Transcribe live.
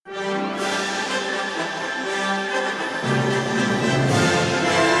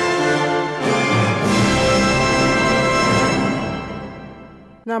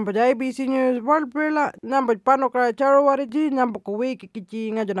Nyambo ja ABC News Warlpiri nyambo pano kara charo wariji nyambo ko wiki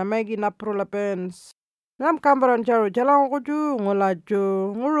kichi ngajo na megi na prola pens. Nyam kambaran charo chalang kuju ngula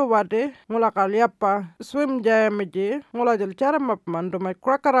jo nguru wate ngula kalyapa swim jamiji ngula jol chara mapmando mai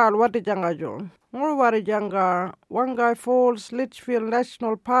crocodile wate janga jo. Nguru wari janga Wangai Falls, Litchfield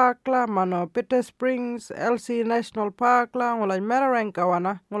National Park la mano Peter Springs, LC National Park la ngula Merarang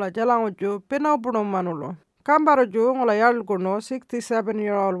kawana ngula jalang uju pina buno manulo. Kambaro jo ngula yalguno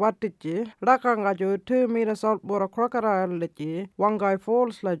 67-year-old watichi rakanga jo 2 meter saltwater crocodile lechi Wangai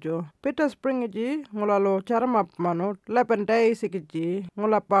Falls la jo Peter Spring ji ngula lo charmap mano 11 days ji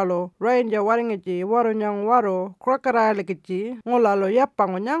ngula palo ranger waringi waro nyang waro crocodile kichi ngula lo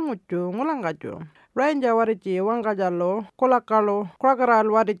yapang nyang uchu ngula ngajo Ranger warichi wangajalo kolakalo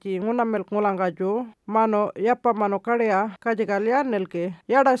crocodile warichi nguna milk ngulangajo mano yapa mano kalia kajikalia nelke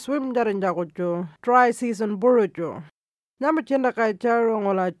yada swim jarinja kojo dry season burujo nyama chenda kai charo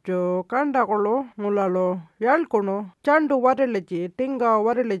ngolajo kanda kolo ngulalo yalkono chandu warileji tinga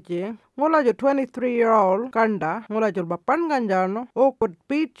warileji ngulajo 23-year-old kanda ngulajo bapan ganjano Oakwood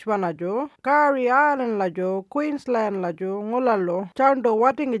Beach wanajo Kari Island lajo Queensland lajo ngulalo chandu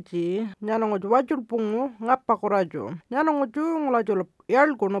watingichi nyanongojo wajul pungu ngapa kurajo nyanongojo ngulajo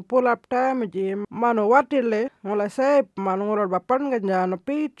yalkono pull up time ji mano watile ngula sep mano ngulal bapan ganjano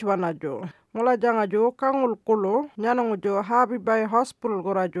beach wanajo ngula janga jo kangul kulo nyanong jo Happy Bay Hospital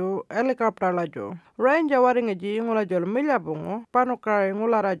gorajo helicopter lajo ranger waringa ji ngula jol milya bungo panukai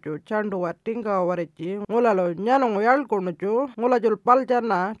ngula rajo chandu watinga wariji ngula lo nyanong yal kono jo ngula jol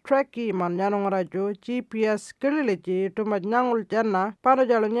paljana tracki man nyanong rajo GPS kilileji tumat nyangul jana pano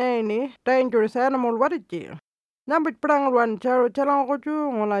jalo nyaini dangerous animal wariji nambit prangwan charo chalang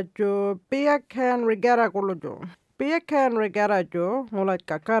kojo ngula jo Piakan Regatta kulo jo Piakan Regatta jo ngula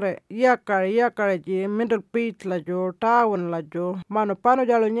kakare yakare ji Middle Beach la jo Town la jo mano pano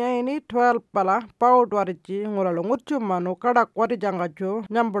jalo nyaini 12 pala paud wariji ngula lo nguchu mano kadak wari janga jo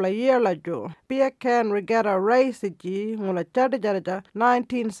nyambula la jo Piakan Regatta race ji ngula chade jaraja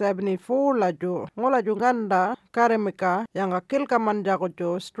 1974 la jo ngula jo ganda karemika yanga kilka manjago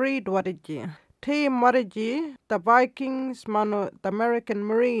jo street wariji Team wariji the Vikings mano the American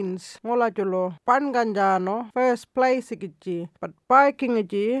Marines ngula julo panganjano first place giji but Viking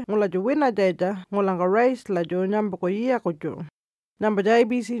ji ngula ju winner jaja ngula nga race la jo nyambo ko kujo Number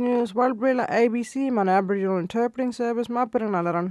ABC News Warlpiri ABC mano Aboriginal Interpreting Service ma